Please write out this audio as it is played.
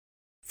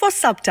For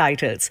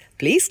subtitles,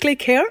 please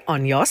click here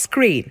on your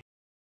screen.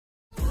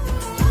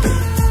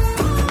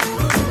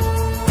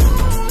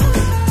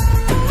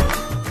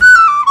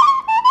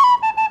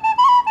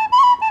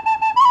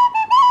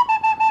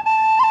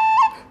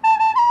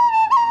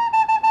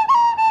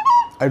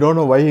 I don't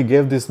know why he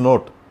gave this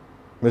note.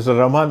 Mr.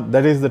 Rahman,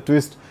 that is the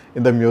twist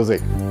in the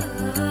music.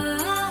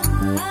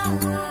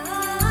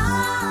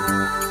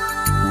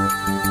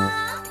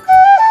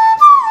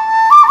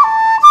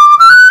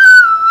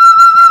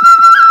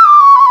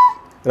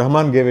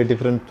 Rahman gave a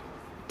different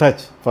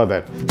touch for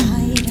that.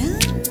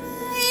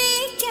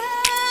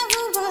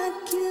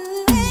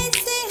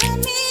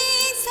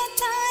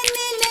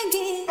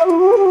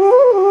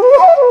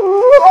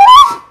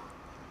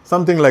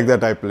 Something like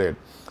that I played.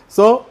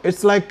 So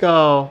it's like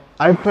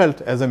I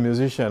felt as a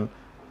musician,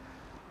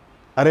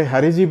 अरे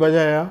हरी जी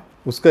बजाया,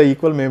 उसका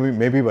equal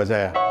maybe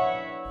बजाया.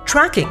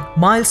 Tracking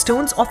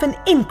milestones of an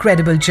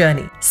incredible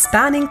journey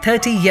spanning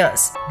 30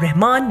 years.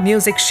 Rahman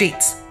Music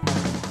Sheets.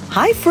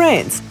 Hi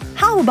friends,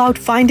 how about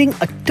finding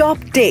a top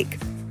take,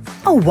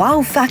 a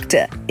wow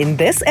factor in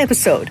this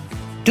episode?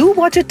 Do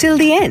watch it till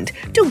the end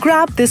to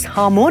grab this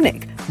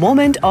harmonic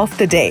moment of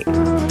the day.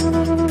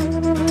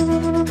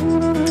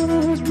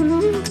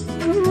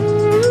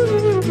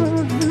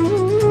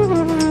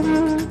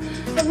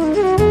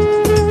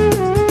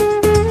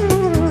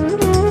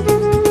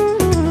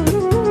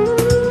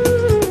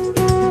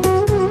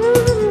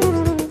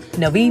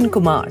 Naveen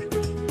Kumar,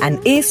 an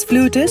ace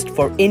flutist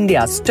for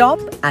India's top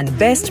and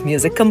best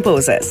music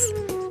composers.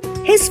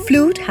 His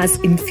flute has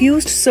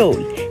infused soul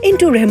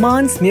into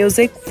Rahman's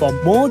music for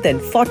more than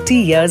 40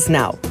 years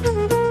now.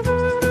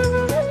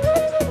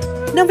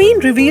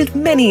 Naveen revealed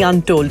many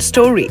untold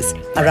stories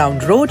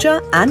around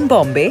Roja and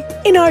Bombay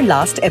in our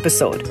last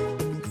episode.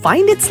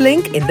 Find its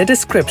link in the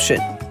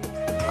description.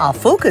 Our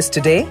focus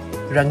today,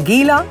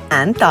 Rangeela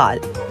and Taal.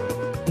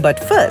 But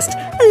first,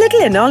 a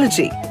little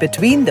analogy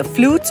between the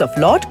flutes of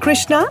Lord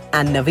Krishna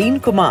and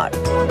Naveen Kumar.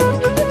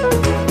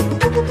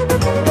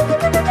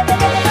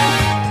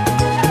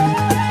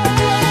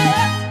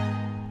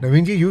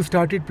 Naveenji, you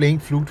started playing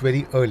flute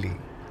very early.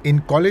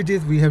 In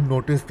colleges, we have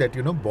noticed that,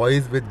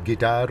 boys with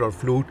guitar or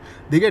flute,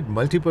 they get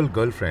multiple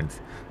girlfriends.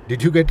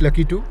 Did you get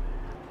lucky too?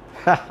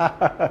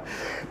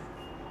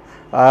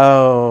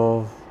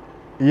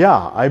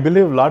 Yeah, I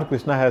believe Lord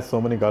Krishna has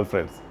so many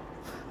girlfriends.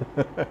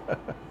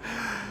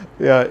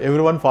 Yeah,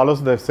 everyone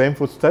follows the same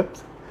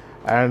footsteps,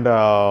 and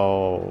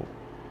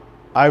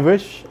I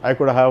wish I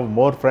could have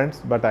more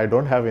friends, but I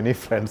don't have any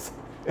friends,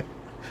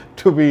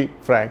 to be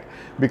frank,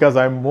 because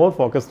I'm more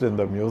focused in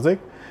the music.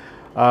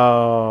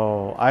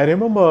 I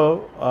remember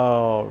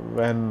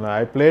when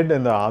I played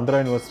in the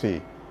Andhra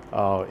University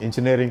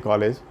Engineering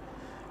College,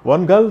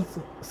 one girl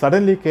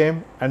suddenly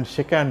came and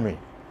shook hand me.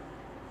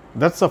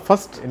 That's the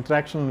first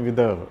interaction with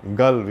the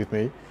girl with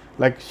me.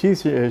 Like she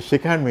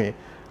shook hand me,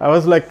 I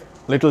was like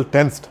little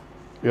tensed.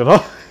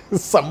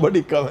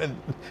 Somebody come and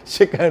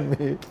shake hand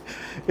me.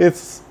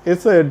 It's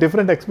a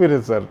different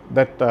experience, sir.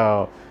 That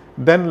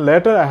then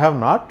later I have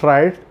not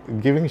tried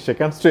giving shake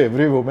hands to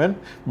every woman,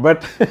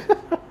 but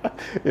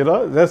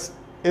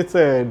it's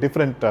a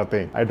different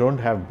thing. I don't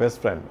have best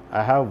friend.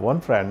 I have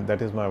one friend,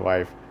 that is my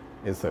wife.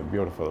 Is a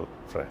beautiful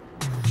friend.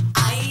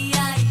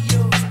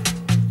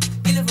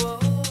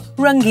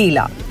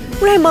 Rangeela,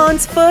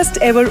 Rahman's first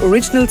ever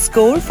original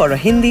score for a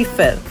Hindi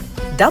film,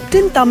 dubbed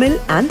in Tamil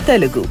and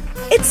Telugu.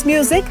 Its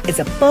music is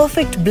a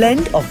perfect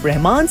blend of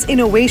Rahman's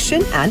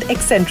innovation and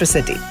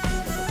eccentricity.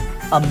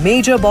 A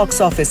major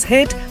box office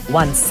hit,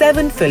 won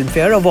 7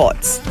 Filmfare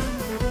Awards.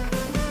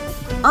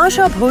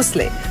 Asha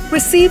Bhosle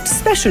received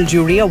Special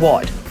Jury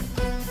Award.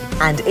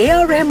 And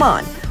AR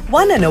Rahman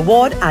won an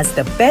award as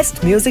the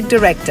Best Music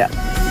Director.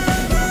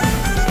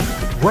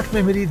 What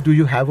memories do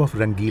you have of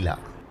Rangeela?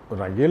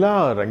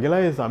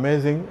 Rangeela is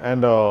amazing,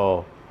 and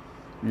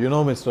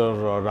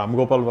Mr. Ram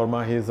Gopal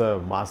Verma, he is a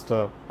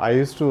master. I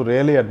used to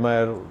really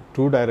admire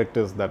 2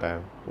 directors that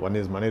time. One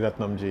is Mani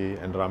Ratnam ji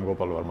and Ram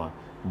Gopal Verma.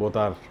 Both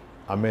are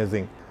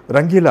amazing.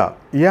 Rangeela,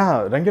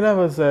 yeah, Rangeela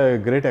was a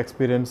great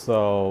experience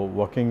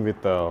working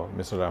with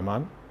Mr.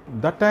 Rahman.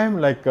 That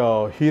time,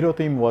 hero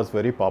theme was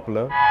very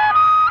popular.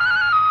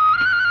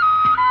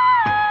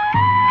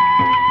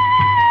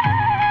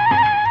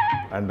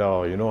 And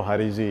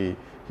Hariji,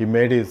 he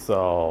made his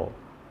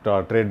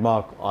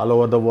trademark all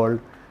over the world.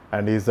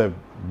 And he's a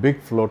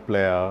big float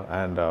player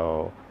and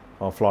a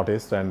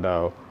flautist, and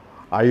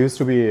I used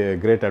to be a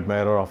great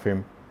admirer of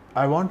him.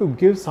 I want to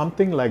give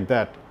something like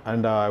that,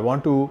 and I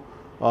want to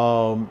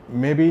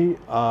maybe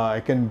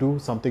I can do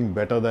something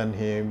better than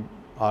him,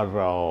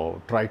 or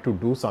try to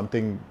do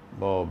something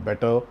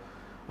better.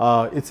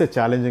 It's a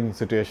challenging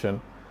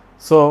situation.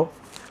 So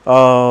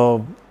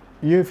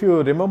if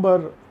you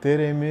remember,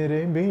 तेरे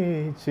मेरे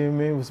बीच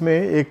में उसमें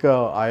एक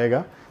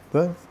आएगा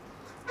तो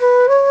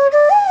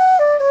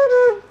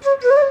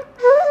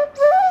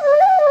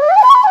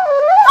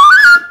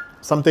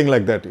something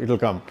like that, it will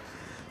come.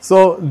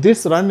 So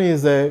this run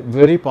is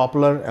very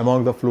popular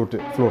among the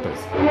flutists.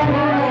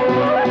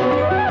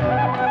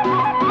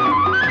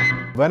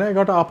 when I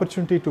got an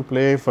opportunity to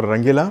play for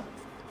Rangeela,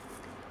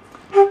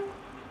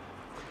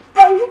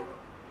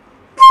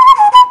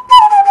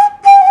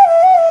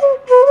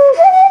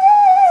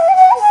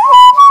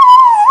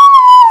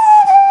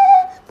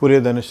 पूरे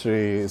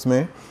धनुश्री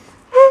इसमें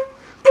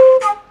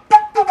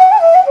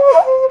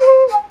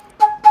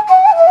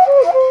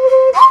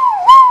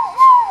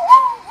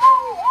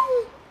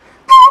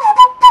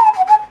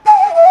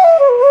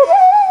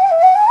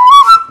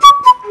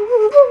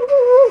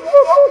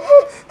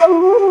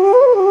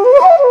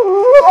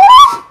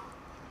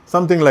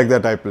something like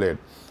that I played.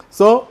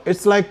 So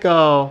it's like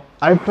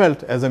I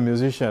felt as a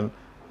musician,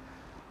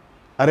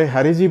 अरे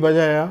हरी जी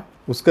बजाया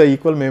उसका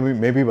equal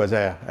मैं भी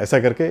बजाया ऐसा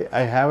करके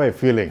I have a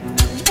feeling.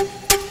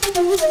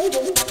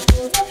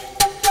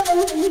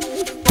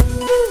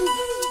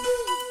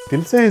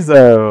 Dil Se is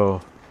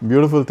a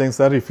beautiful thing,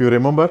 sir. If you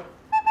remember,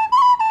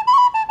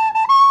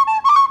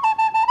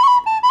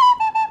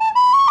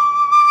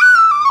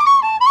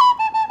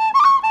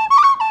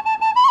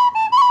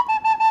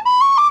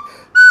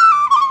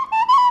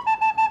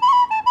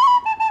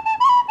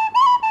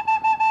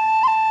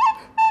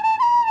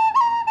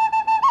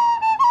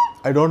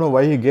 I don't know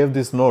why he gave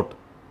this note,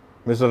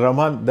 Mr.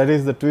 Rahman. That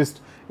is the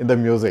twist in the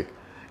music.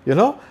 You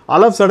know,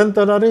 all of a sudden,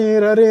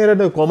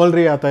 the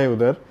कोमलरी आता है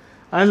उधर,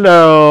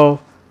 and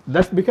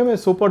that became a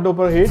super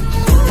duper hit.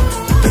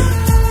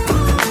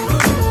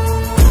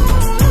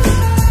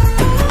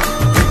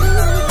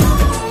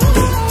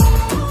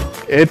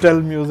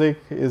 Airtel Music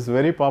is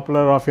very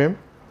popular of him.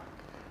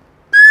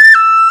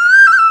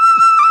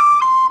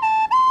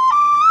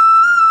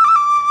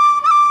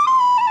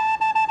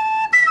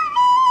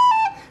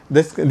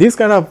 These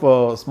kind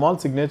of small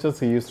signatures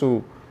he used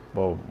to,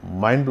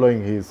 mind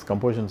blowing. His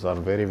compositions are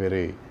very,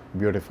 very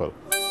beautiful.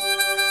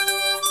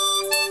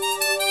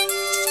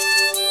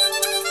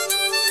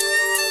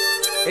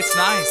 It's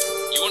nice.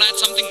 You want to add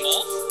something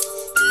more?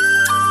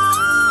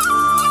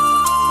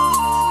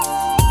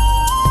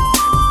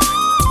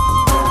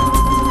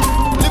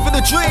 Live in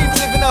a dream,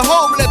 live in a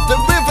hope, let the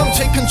rhythm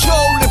take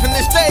control. Live in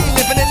this day,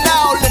 live in it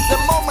now, let the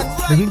moment.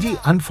 Naveen,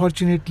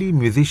 unfortunately,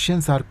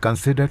 musicians are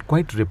considered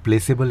quite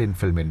replaceable in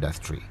film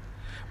industry.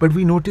 But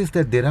we notice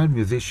that there are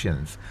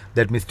musicians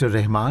that Mr.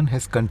 Rahman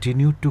has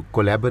continued to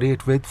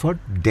collaborate with for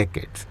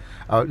decades,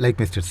 like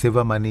Mr.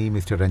 Sivamani,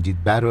 Mr.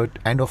 Ranjit Barrett,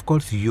 and of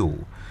course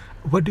you.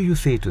 What do you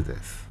say to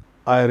this?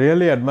 I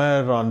really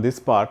admire on this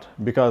part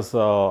because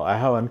I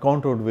have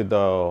encountered with the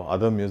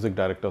other music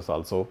directors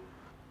also.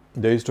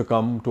 They used to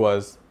come to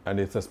us and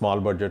it's a small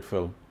budget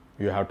film.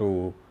 You have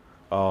to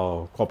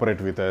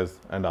cooperate with us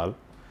and all.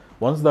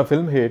 Once the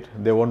film hit,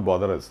 they won't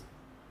bother us.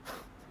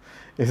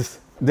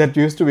 That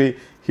used to be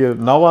here.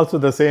 Now also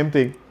the same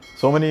thing.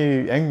 So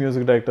many young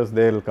music directors,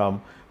 they'll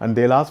come and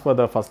they'll ask for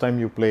the first time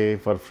you play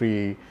for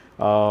free,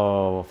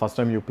 first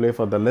time you play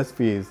for the less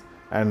fees,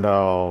 and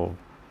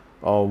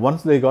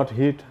once they got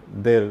hit,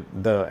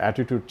 the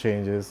attitude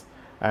changes,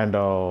 and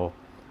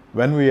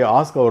when we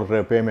ask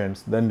our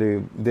payments,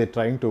 then they're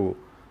trying to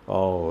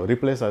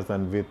replace us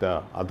and with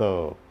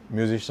other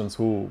musicians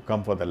who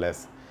come for the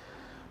less.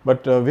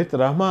 But with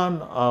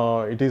Rahman,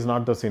 it is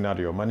not the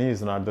scenario. Money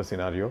is not the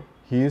scenario.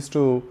 He used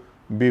to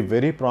be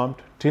very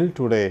prompt. Till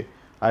today,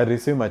 I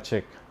receive my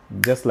check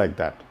just like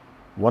that.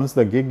 Once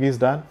the gig is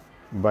done,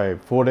 by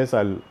 4 days,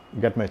 I'll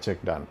get my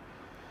check done.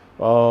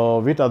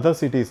 With other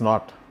cities,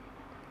 not.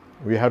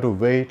 We have to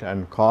wait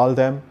and call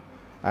them,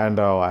 and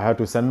I have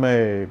to send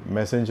my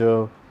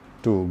messenger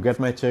to get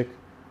my check,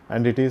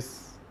 and it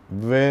is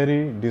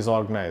very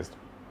disorganized.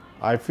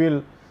 I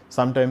feel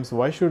sometimes,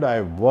 why should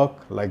I work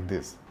like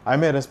this?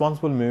 I'm a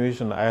responsible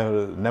musician. I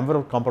will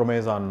never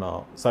compromise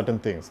on certain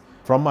things.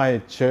 From my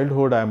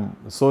childhood, I'm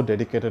so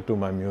dedicated to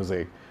my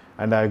music,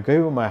 and I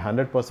gave my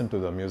 100% to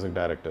the music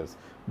directors.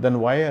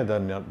 Then why are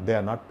they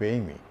are not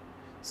paying me?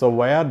 So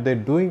why are they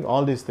doing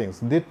all these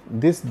things?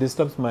 This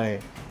disturbs my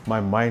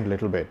mind a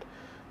little bit.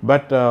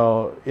 But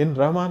in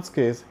Rahman's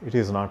case, it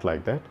is not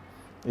like that.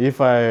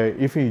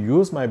 If he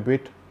used my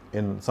bit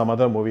in some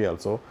other movie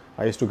also,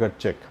 I used to get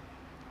check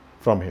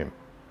from him.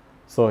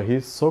 So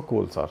he's so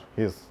cool, sir.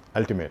 He's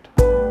ultimate.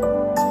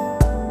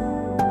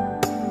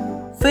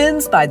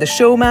 Films by the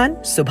showman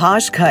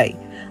Subhash Ghai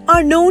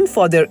are known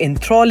for their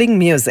enthralling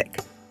music.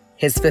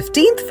 His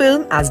 15th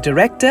film as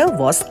director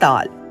was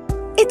Taal.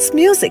 Its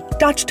music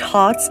touched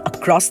hearts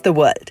across the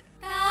world.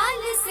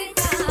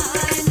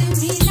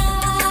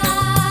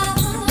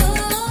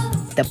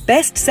 The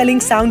best-selling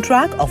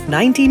soundtrack of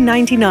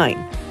 1999.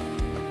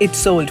 It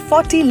sold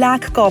 40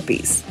 lakh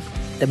copies.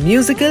 The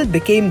musical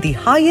became the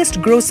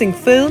highest-grossing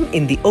film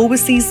in the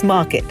overseas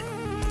market.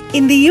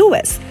 In the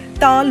US,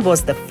 Taal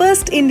was the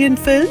first Indian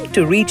film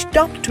to reach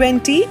top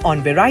 20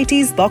 on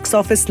Variety's box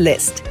office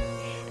list.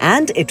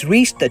 And it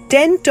reached the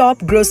 10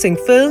 top-grossing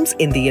films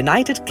in the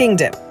United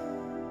Kingdom.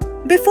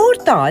 Before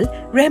Taal,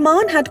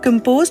 Rahman had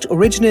composed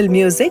original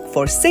music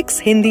for 6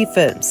 Hindi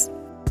films.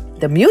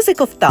 The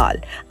music of Taal,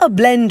 a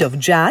blend of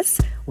jazz,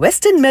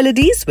 Western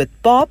melodies with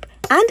pop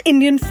and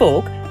Indian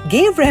folk,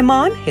 gave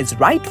Rahman his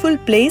rightful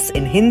place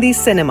in Hindi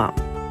cinema.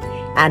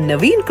 And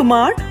Naveen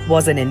Kumar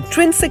was an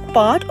intrinsic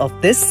part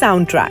of this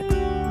soundtrack.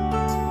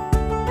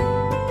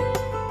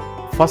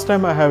 First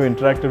time I have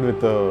interacted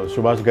with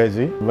Subhash Ghai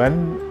ji,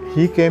 when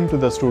he came to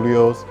the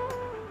studios,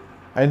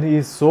 and he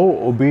is so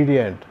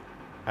obedient,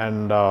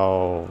 and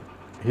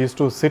he used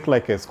to sit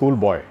like a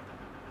schoolboy,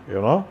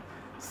 you know,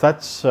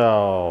 such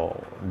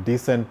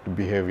decent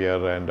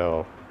behavior and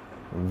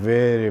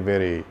very,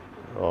 very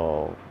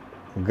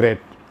great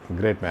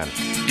man.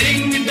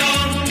 Ding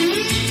dong,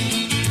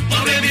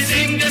 oh baby,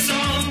 sing a song.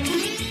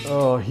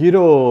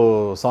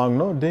 Hero song,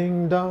 no?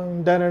 Ding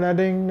dong, da da da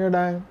ding da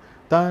dang,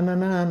 ta na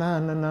na na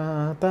na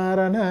na, ta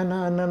ra na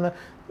na na na,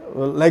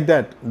 like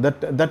that.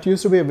 That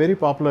used to be a very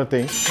popular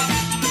thing.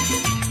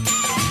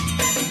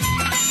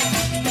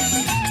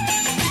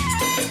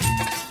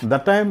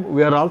 That time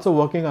we are also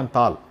working on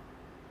Taal,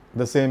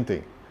 the same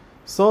thing.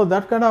 So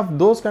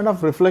those kind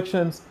of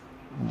reflections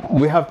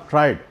we have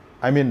tried.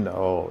 I mean,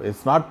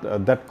 it's not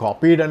that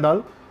copied and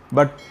all,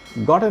 but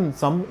gotten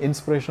some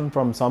inspiration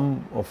from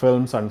some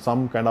films and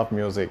some kind of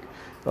music,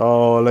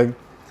 like.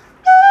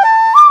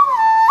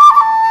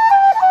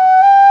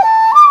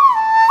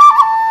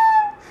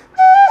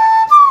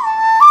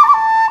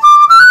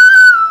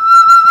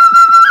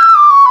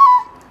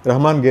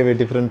 Rahman gave a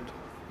different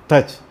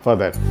touch for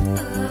that.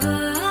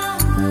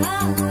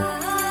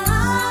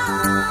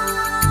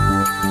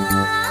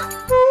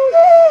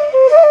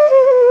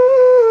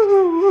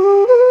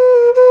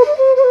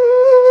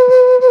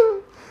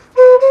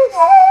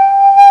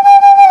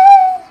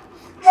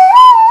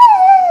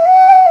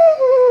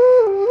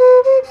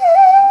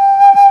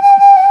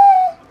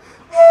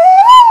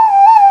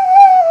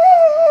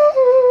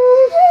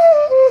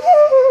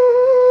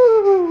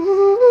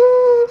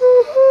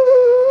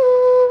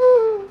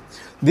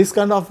 This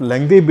kind of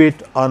lengthy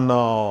beat on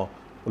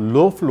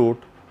low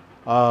flute,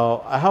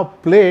 I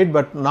have played,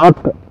 but not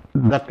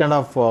that kind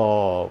of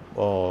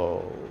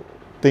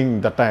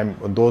thing that time,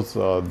 those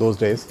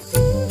days.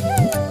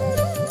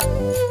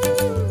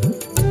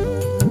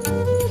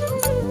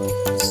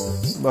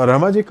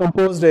 Ramaji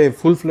composed a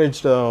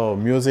full-fledged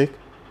music,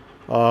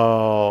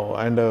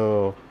 and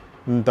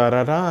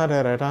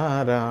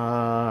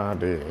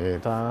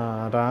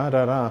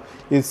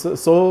it's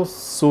so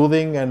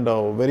soothing and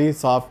very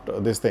soft,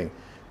 this thing,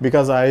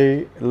 because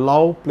I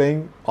love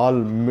playing all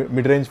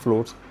mid-range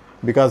flutes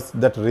because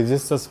that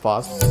registers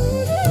fast.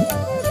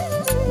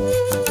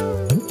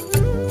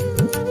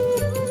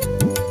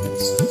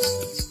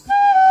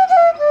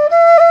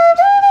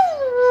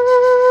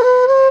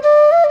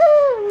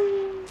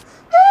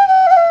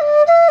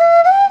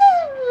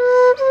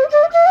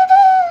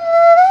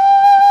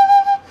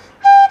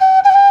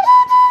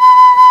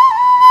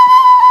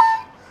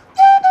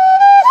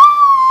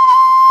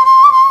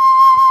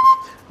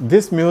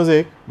 This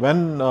music,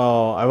 when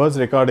I was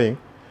recording,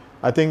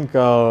 I think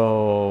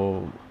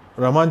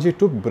Rahmanji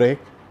took break,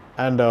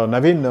 and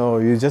Naveen,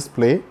 you just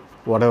play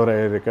whatever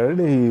I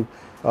recorded.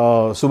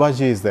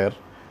 Subhash is there,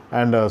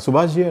 and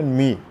Subhash and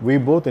me, we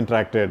both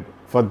interacted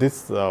for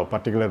this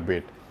particular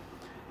beat.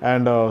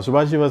 And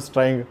Subhash was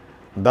trying,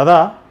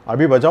 Dada,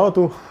 abhi bajao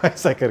tu,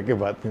 aisa karke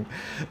baat.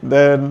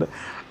 Then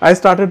I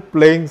started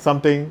playing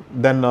something,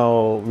 then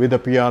with the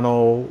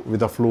piano,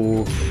 with the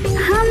flute.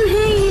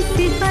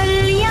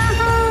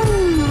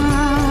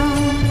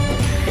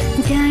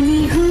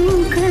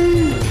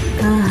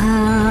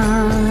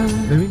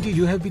 Naveenji,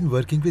 you have been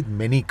working with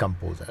many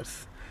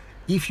composers.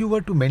 If you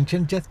were to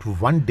mention just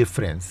one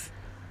difference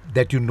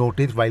that you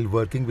noticed while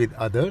working with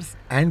others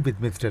and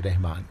with Mr.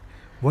 Rahman,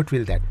 what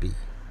will that be?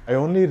 I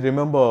only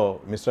remember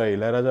Mr.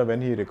 Ilayaraja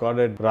when he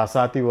recorded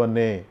Rasati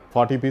Vanne,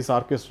 40-piece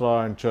orchestra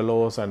and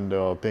cellos and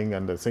thing,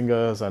 and the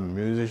singers and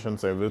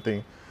musicians,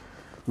 everything.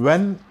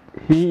 When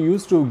he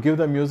used to give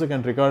the music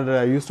and record it,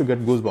 I used to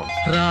get goosebumps.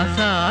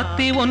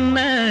 Rasati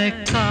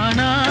Vanne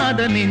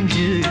kaanada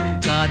nenju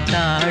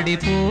kaatadi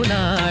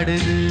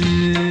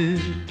poladudu.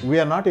 We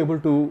are not able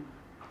to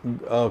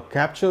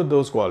capture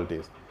those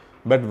qualities.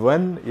 But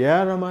when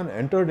AR Rahman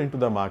entered into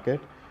the market,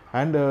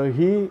 and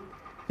he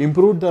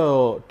improved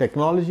the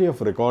technology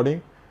of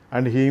recording,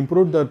 and he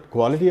improved the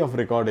quality of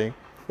recording,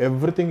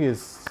 everything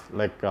is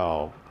like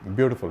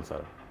beautiful,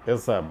 sir.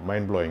 It's a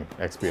mind-blowing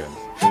experience.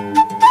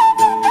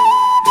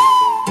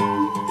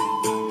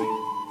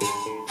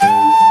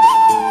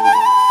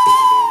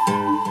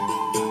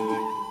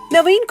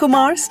 Naveen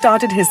Kumar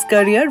started his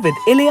career with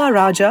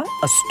Ilayaraja,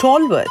 a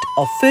stalwart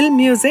of film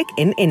music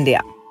in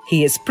India.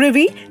 He is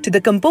privy to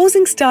the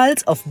composing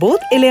styles of both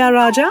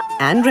Ilayaraja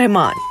and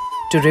Rahman.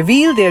 To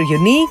reveal their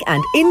unique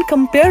and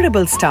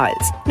incomparable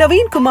styles,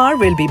 Naveen Kumar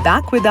will be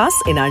back with us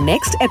in our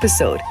next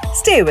episode.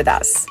 Stay with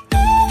us.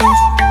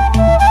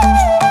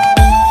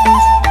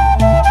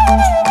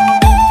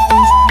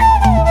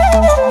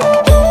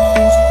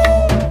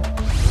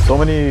 So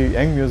many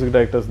young music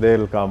directors,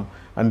 they'll come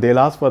and they'll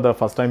ask for the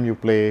first time you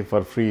play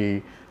for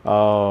free,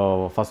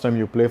 first time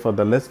you play for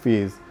the less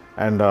fees,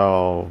 and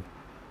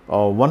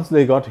once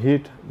they got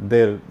hit,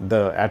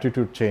 the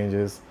attitude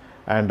changes,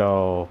 and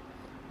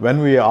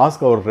when we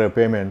ask our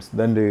payments,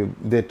 then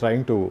they're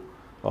trying to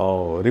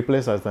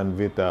replace us and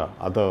with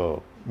other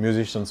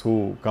musicians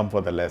who come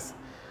for the less.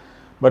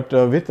 But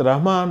with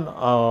Rahman,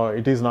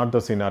 it is not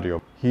the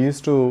scenario. He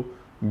used to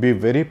be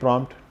very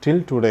prompt.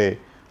 Till today,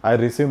 I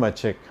receive my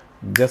check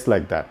just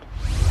like that.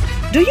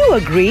 Do you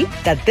agree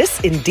that this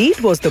indeed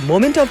was the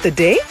moment of the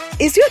day?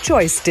 Is your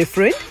choice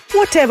different?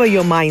 Whatever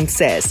your mind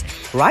says,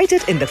 write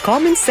it in the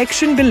comments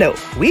section below.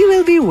 We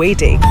will be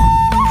waiting.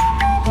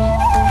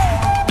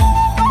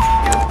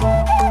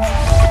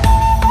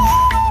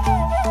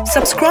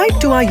 Subscribe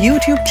to our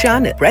YouTube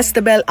channel, press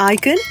the bell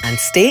icon and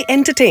stay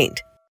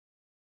entertained.